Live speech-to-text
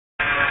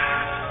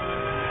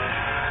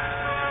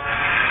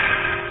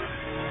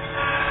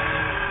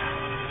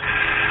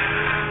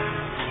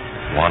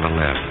want to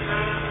live.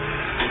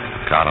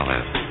 Gotta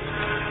live.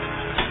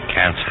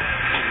 Cancer.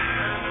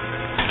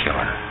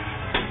 Killer.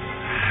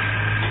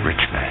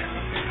 Rich man.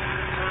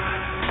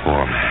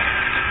 Poor man.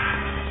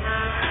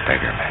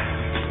 Beggar man.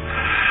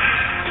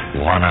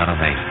 1 out of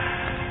 8.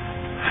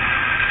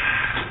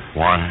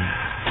 1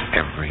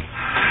 every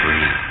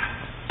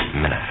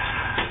 3 minutes.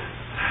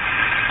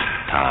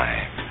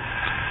 Time.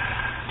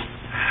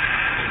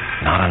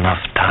 Not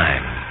enough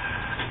time.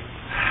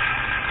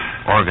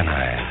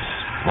 Organize.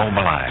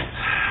 Mobilize.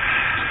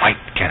 Fight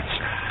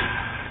cancer.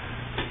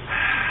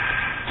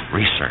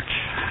 Research.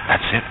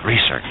 That's it,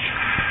 research.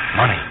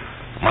 Money.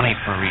 Money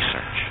for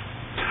research.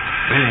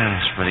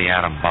 Billions for the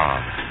atom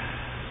bomb.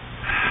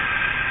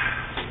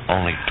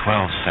 Only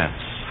 12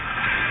 cents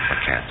for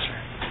cancer.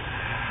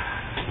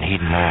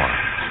 Need more.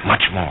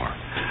 Much more.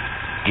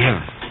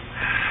 Give.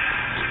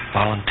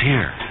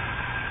 Volunteer.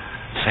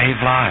 Save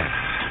lives.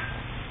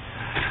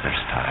 If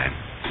there's time.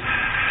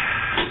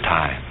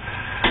 Time.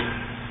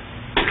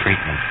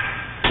 Treatment.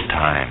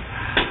 Time.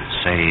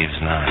 Saves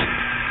 9.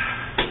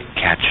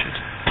 Catches.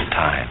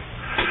 Time.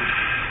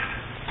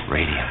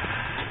 Radium.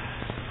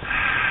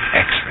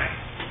 X-ray.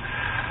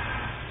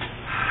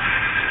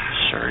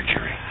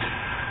 Surgery.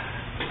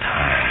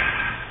 Time.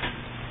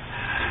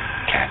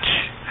 Catch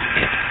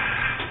it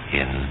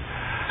in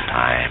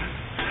time.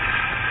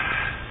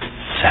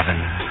 7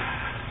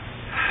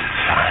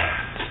 signs.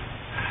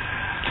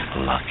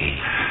 Lucky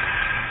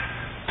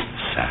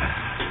 7.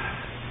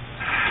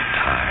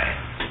 Time.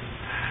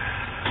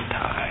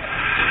 Time.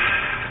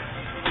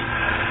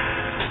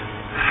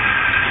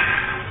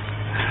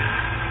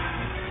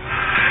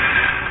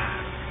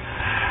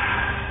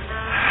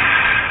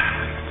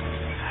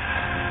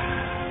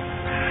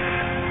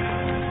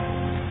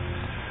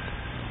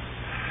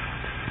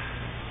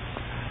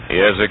 He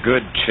has a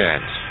good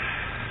chance.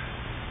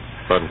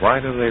 But why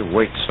do they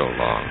wait so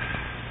long?